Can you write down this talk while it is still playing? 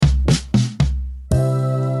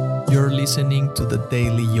listening to the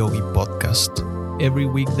Daily Yogi Podcast. Every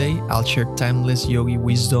weekday, I'll share timeless yogi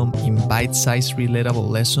wisdom in bite-sized relatable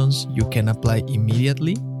lessons you can apply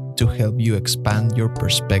immediately to help you expand your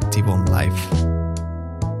perspective on life.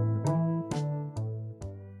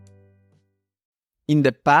 In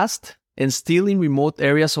the past, and still in remote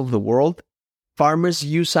areas of the world, farmers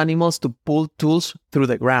use animals to pull tools through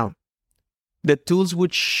the ground. The tools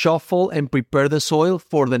would shuffle and prepare the soil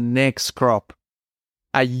for the next crop.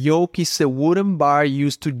 A yoke is a wooden bar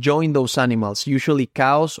used to join those animals, usually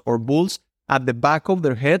cows or bulls, at the back of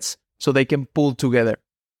their heads so they can pull together.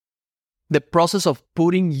 The process of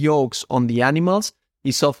putting yokes on the animals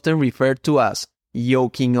is often referred to as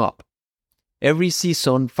yoking up. Every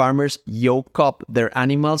season, farmers yoke up their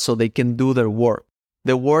animals so they can do their work.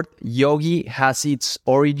 The word yogi has its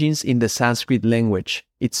origins in the Sanskrit language.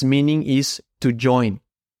 Its meaning is to join,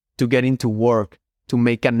 to get into work, to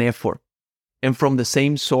make an effort. And from the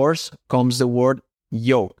same source comes the word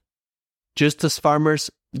yoke. Just as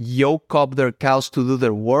farmers yoke up their cows to do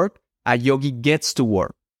their work, a yogi gets to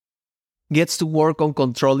work. Gets to work on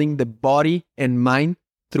controlling the body and mind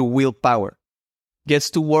through willpower.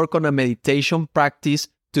 Gets to work on a meditation practice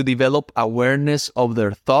to develop awareness of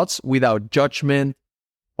their thoughts without judgment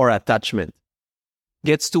or attachment.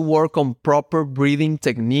 Gets to work on proper breathing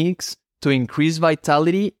techniques to increase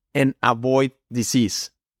vitality and avoid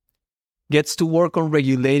disease. Gets to work on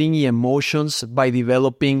regulating emotions by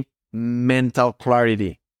developing mental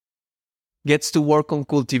clarity. Gets to work on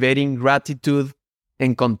cultivating gratitude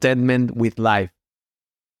and contentment with life.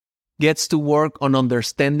 Gets to work on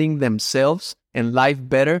understanding themselves and life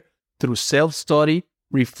better through self-study,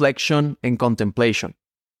 reflection, and contemplation.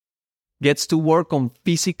 Gets to work on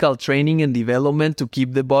physical training and development to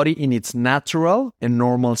keep the body in its natural and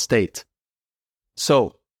normal state.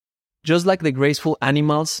 So, just like the graceful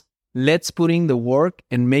animals, let's put in the work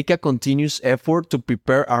and make a continuous effort to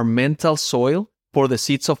prepare our mental soil for the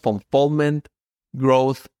seeds of unfoldment,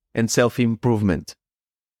 growth, and self-improvement.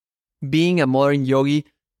 Being a modern yogi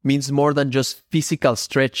means more than just physical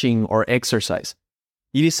stretching or exercise.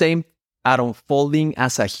 It is aimed at unfolding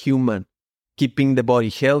as a human, keeping the body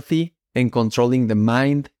healthy and controlling the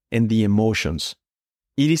mind and the emotions.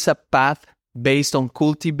 It is a path based on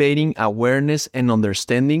cultivating awareness and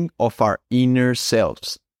understanding of our inner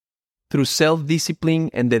selves. Through self-discipline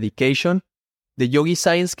and dedication, the yogi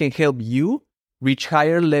science can help you reach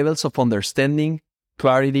higher levels of understanding,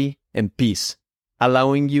 clarity, and peace,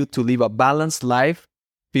 allowing you to live a balanced life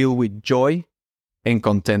filled with joy and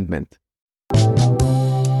contentment.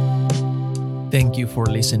 Thank you for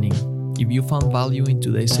listening. If you found value in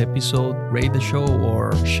today's episode, rate the show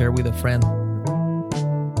or share with a friend.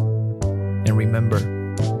 And remember,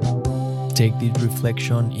 take this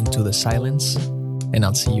reflection into the silence, and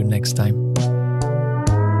I'll see you next time.